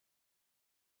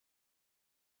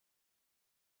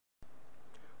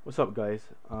What's up, guys?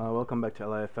 Welcome back to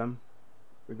LIFM.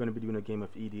 We're going to be doing a game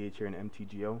of EDH here in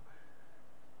MTGO,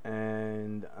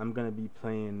 and I'm going to be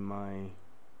playing my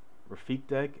Rafiq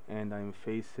deck, and I'm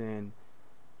facing,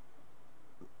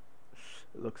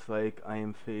 looks like I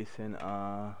am facing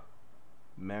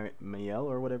Mayael,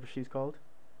 or whatever she's called.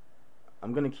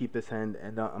 I'm going to keep this hand,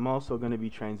 and I'm also going to be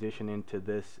transitioning to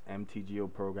this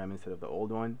MTGO program instead of the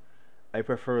old one. I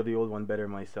prefer the old one better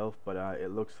myself, but it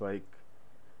looks like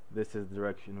this is the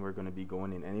direction we're going to be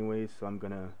going in anyways, so I'm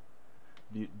going to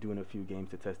be doing a few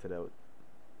games to test it out.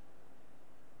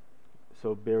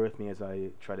 So bear with me as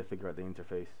I try to figure out the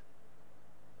interface.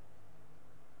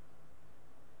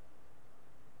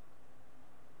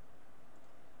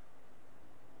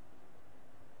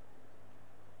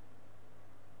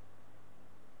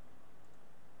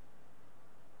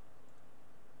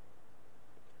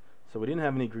 So we didn't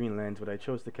have any green lands, but I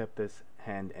chose to keep this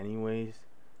hand anyways,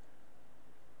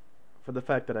 for the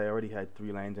fact that I already had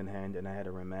 3 lands in hand and I had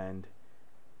a remand.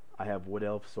 I have Wood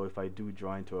Elf, so if I do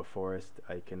draw into a forest,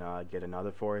 I can get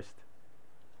another forest.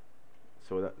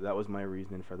 So that was my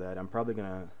reasoning for that. I'm probably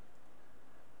gonna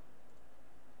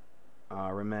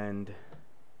remand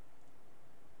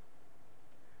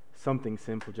something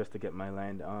simple just to get my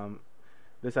land.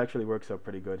 This actually works out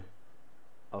pretty good.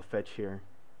 I'll fetch here.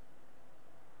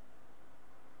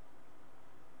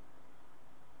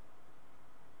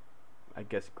 I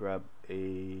guess grab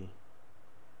a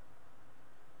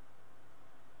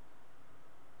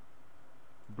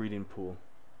breeding pool.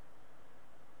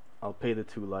 I'll pay the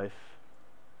 2 life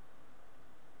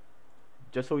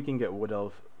just so we can get wood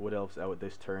elves out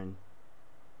this turn.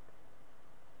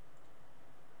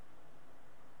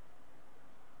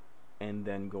 And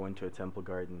then go into a temple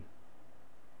garden.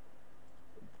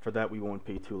 For that we won't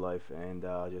pay 2 life, and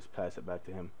just pass it back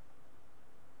to him.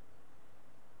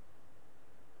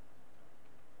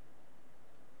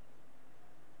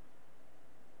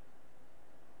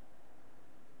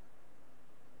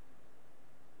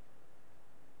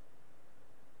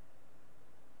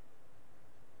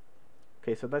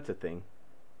 Okay, so that's a thing.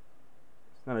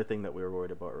 It's not a thing that we're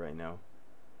worried about right now.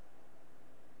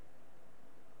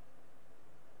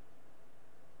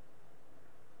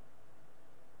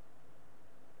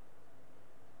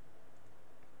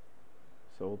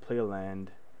 So we'll play a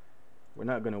land. We're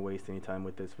not going to waste any time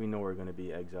with this. We know we're going to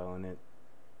be exiling it.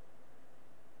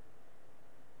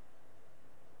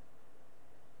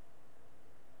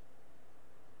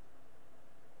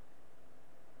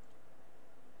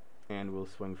 And we'll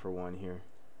swing for 1 here.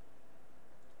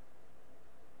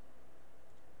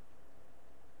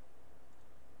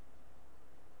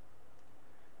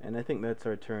 And I think that's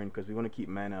our turn, because we want to keep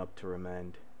mana up to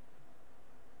remand.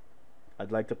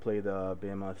 I'd like to play the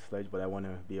Behemoth Sledge, but I want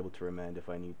to be able to remand if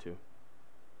I need to.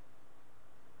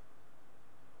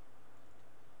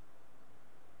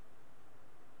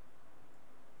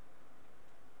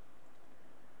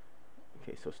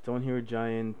 Okay, so Stonehero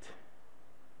Giant.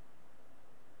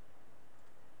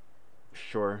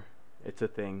 Sure, it's a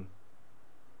thing.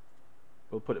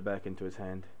 We'll put it back into his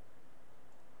hand.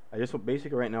 I just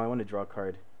basically right now I want to draw a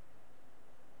card.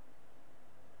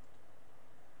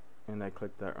 And I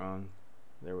clicked that wrong.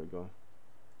 There we go.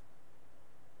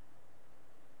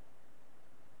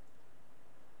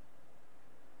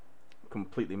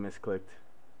 Completely misclicked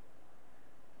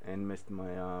and missed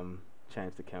my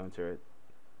chance to counter it.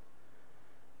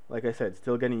 Like I said,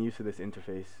 still getting used to this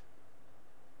interface.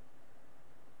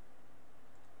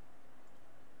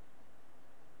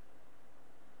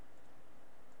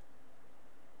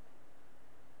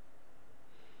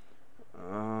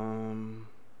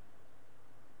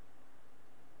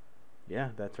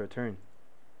 Yeah, that's our turn.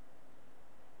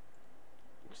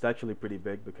 It's actually pretty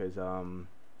big because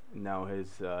now his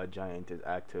giant is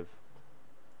active,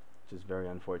 which is very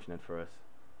unfortunate for us.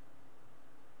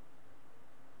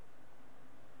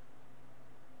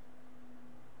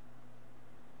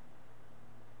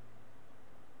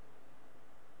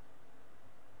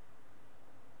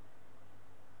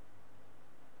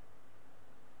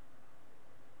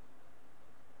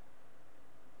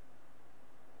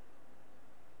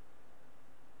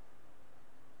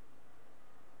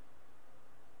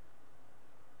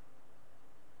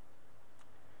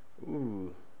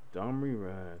 Ooh, Domri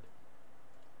Rad.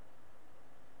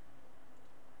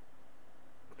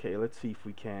 Okay, let's see if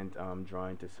we can't draw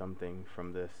into something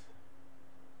from this.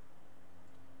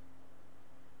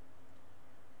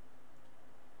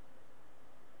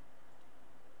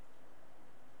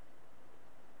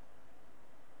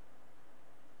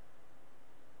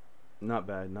 Not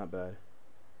bad, not bad.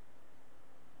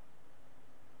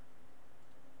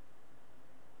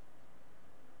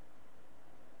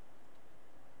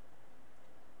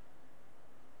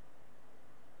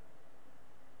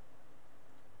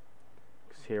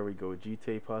 Here we go,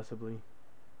 GT possibly.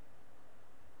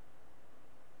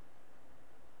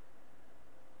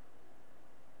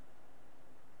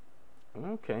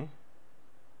 Okay,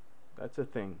 that's a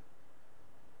thing.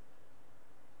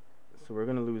 So we're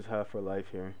gonna lose half our life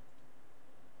here,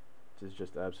 which is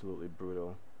just absolutely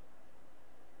brutal.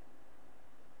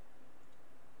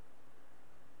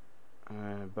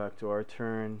 Back to our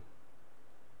turn.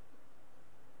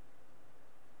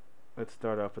 Let's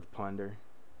start off with Ponder.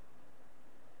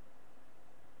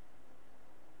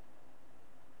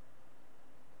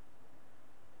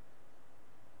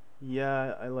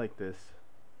 Yeah, I like this.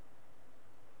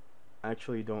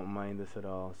 Actually don't mind this at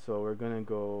all. So we're gonna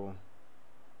go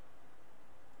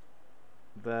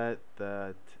that,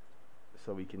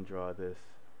 so we can draw this.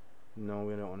 No,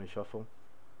 we don't want to shuffle.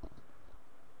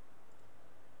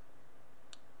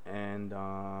 And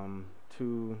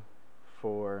 2,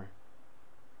 4.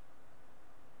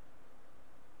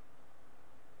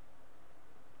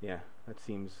 Yeah, that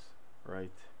seems right.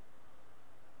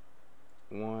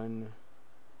 1,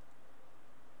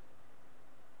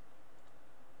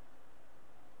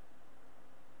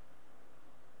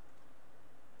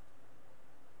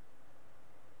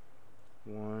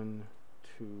 1,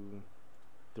 2,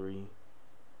 3.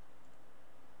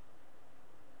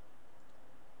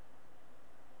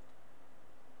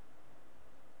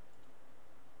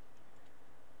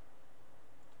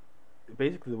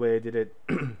 Basically the way I did it,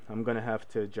 I'm gonna have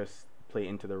to just play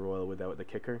into the royal without the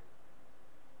kicker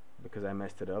because I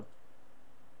messed it up.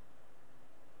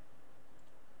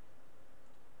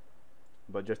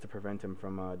 But just to prevent him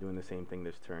from doing the same thing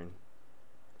this turn.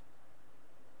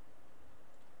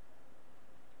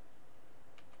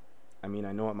 I mean,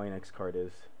 I know what my next card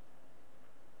is.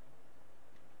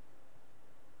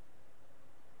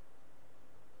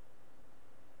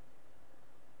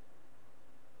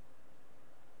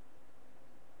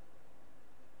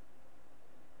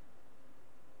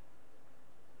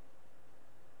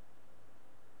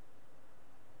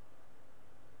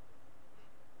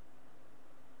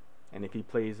 And if he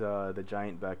plays the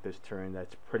giant back this turn,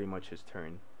 that's pretty much his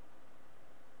turn.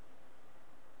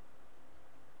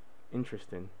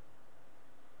 Interesting.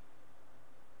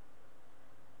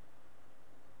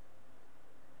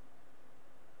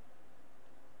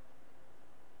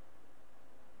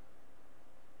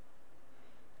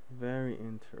 Very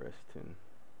interesting.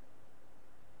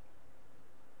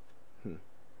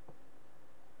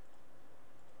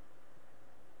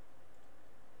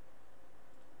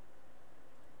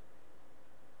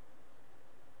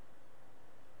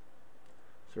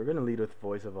 So we're gonna lead with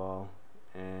Voice of All,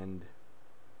 and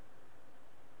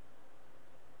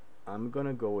I'm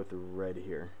gonna go with red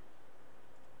here.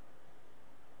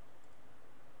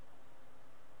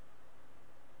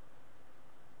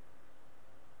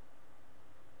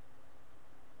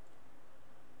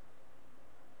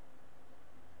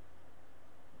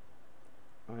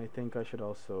 I think I should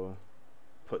also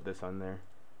put this on there.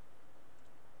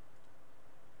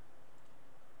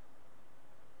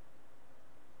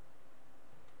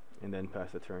 And then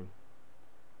pass the turn.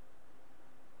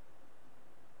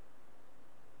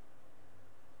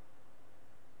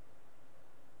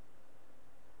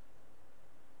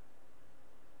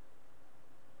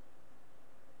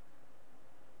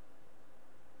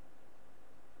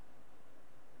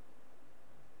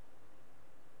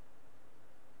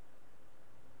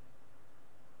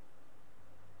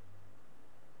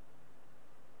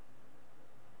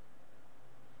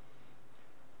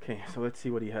 Okay, so let's see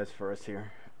what he has for us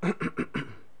here.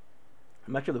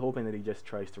 I'm actually hoping that he just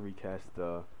tries to recast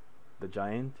the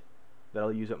giant.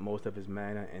 That'll use up most of his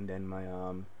mana, and then my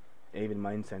Aven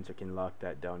Mind Sensor can lock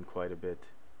that down quite a bit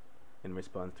in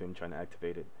response to him trying to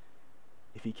activate it.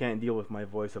 If he can't deal with my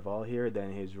Voice of All here,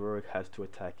 then his Rurik has to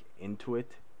attack into it,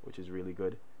 which is really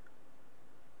good.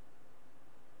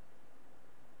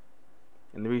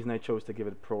 And the reason I chose to give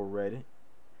it pro red,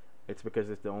 it's because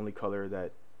it's the only color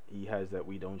that he has that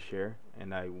we don't share,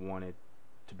 and I wanted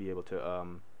to be able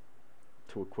to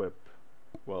equip,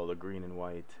 well, the green and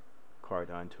white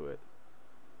card onto it.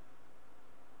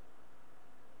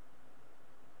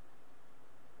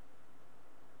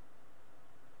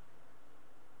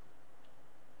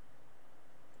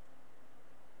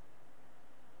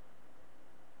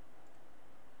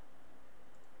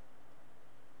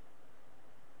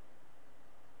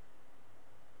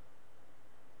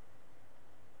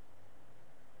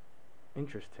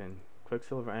 Interesting.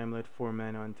 Quicksilver Amulet, 4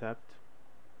 mana untapped.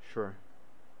 Sure.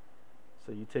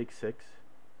 So you take 6.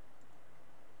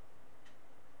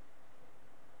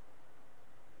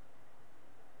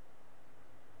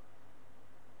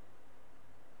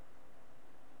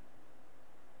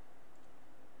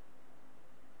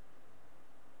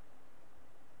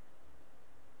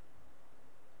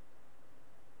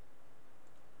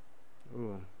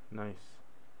 Nice.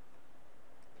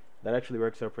 That actually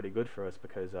works out pretty good for us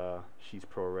because she's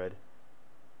pro red.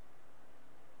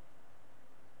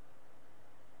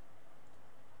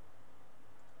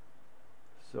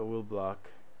 So we'll block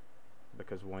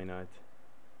because why not?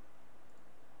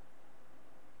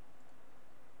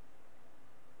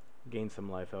 Gain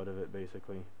some life out of it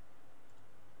basically.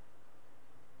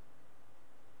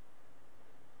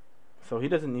 So he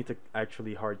doesn't need to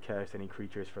actually hard cast any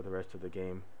creatures for the rest of the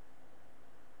game.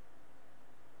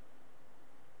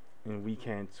 And we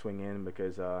can't swing in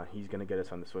because he's gonna get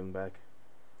us on the swing back.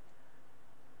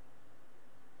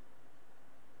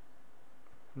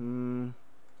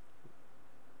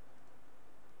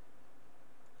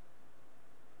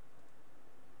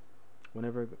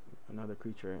 Whenever another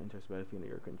creature enters the battlefield under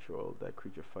your control, that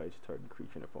creature fights target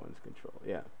creature in opponent's control.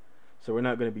 Yeah. So we're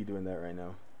not gonna be doing that right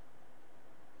now.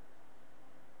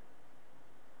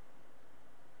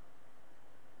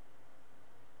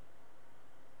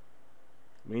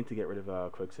 We need to get rid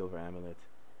of Quicksilver Amulet.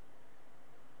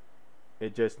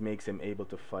 It just makes him able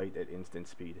to fight at instant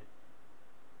speed.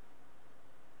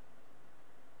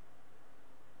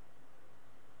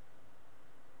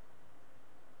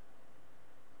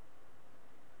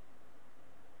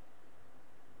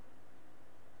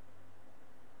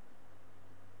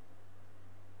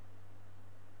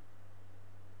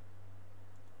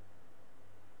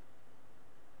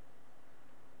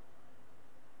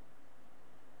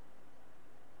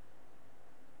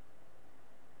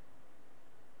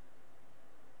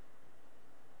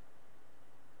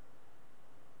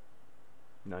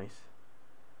 Nice.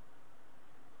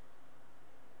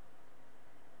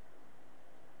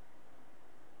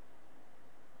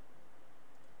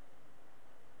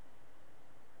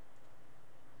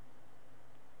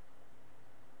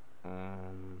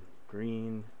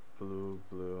 Green, blue,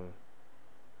 blue,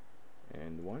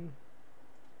 and 1.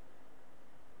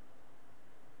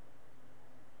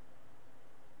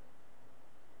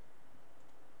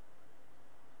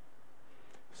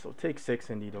 So take 6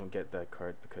 and you don't get that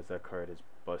card because that card is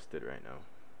busted right now.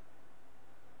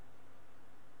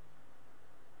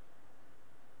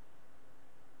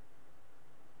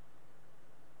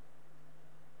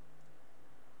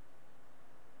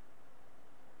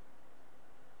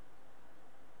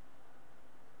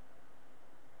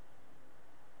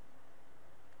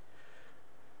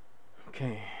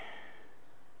 Okay.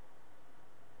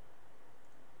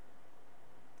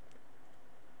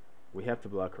 We have to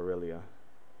block Aurelia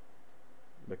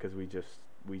because we just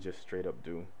straight up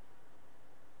do.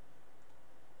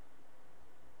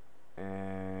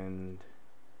 And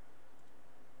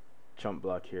chump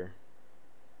block here.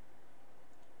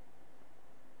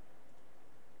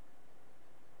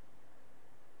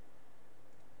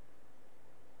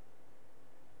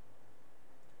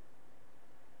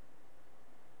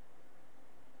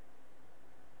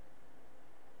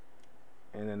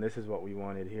 And then this is what we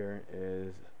wanted here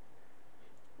is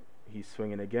he's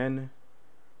swinging again.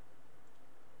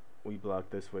 We block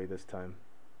this way this time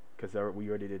because we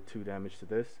already did 2 damage to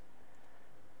this.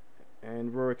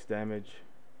 And Rorik's damage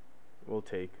we'll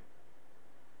take.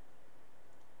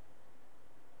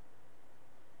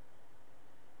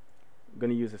 I'm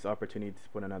gonna use this opportunity to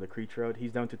put another creature out.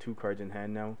 He's down to 2 cards in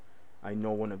hand now. I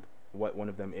know what one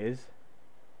of them is,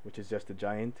 which is just a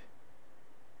giant.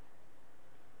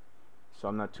 So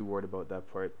I'm not too worried about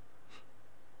that part.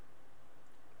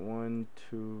 1,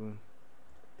 2,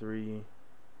 3,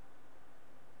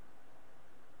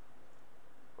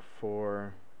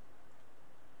 4.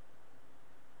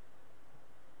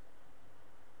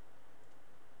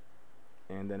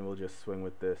 And then we'll just swing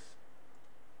with this.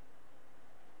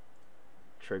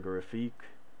 Trigger Rafiq.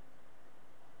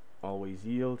 Always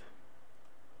yield.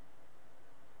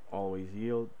 Always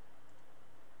yield.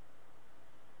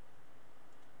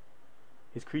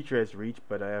 His creature has reach,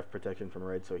 but I have protection from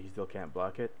red, so he still can't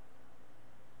block it.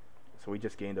 So we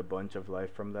just gained a bunch of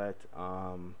life from that.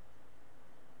 I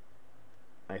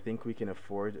think we can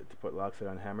afford to put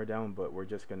Loxodon on Hammer down, but we're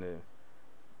just gonna...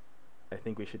 I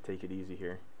think we should take it easy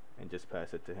here and just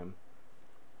pass it to him.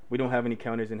 We don't have any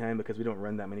counters in hand because we don't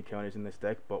run that many counters in this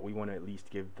deck, but we want to at least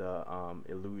give the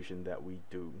illusion that we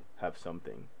do have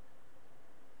something.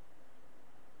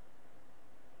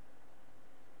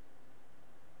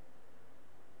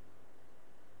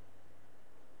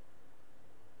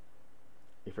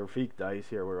 If Rafiq dies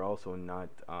here, we're also not,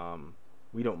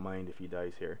 we don't mind if he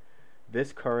dies here.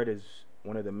 This card is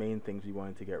one of the main things we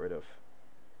wanted to get rid of.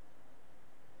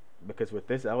 Because with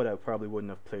this out, I probably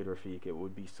wouldn't have played Rafiq. It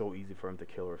would be so easy for him to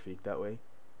kill Rafiq that way.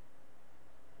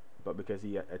 But because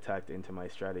he attacked into my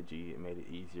strategy, it made it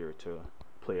easier to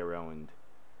play around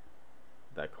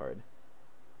that card.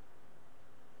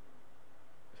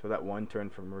 So that one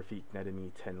turn from Rafiq netted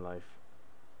me 10 life.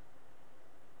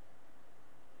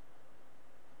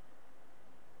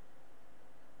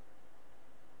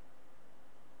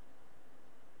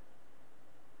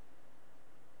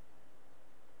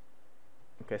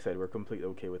 Like I said, we're completely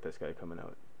okay with this guy coming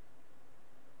out.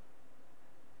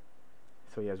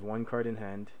 So he has one card in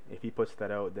hand. If he puts that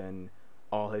out, then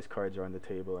all his cards are on the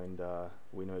table, and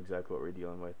we know exactly what we're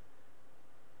dealing with.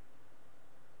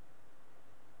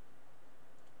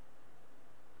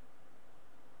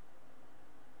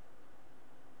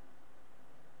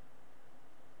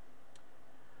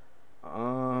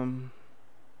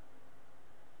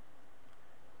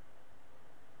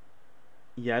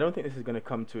 Yeah, I don't think this is gonna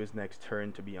come to his next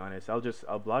turn, to be honest.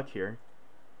 I'll block here,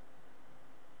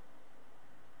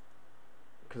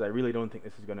 because I really don't think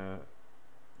this is gonna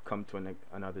come to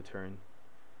another turn.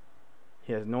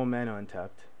 He has no mana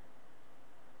untapped.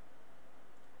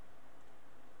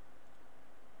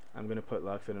 I'm gonna put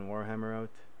Loxodon and Warhammer out.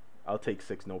 I'll take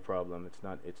 6, no problem. It's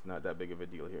not that big of a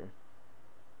deal here.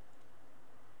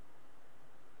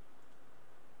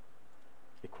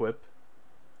 Equip.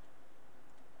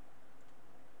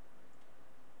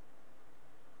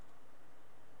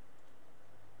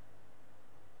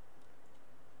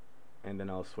 And then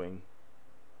I'll swing.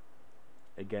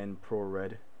 Again, pro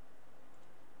red.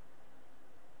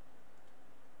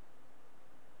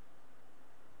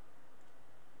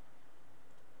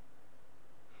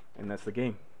 And that's the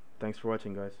game. Thanks for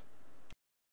watching, guys.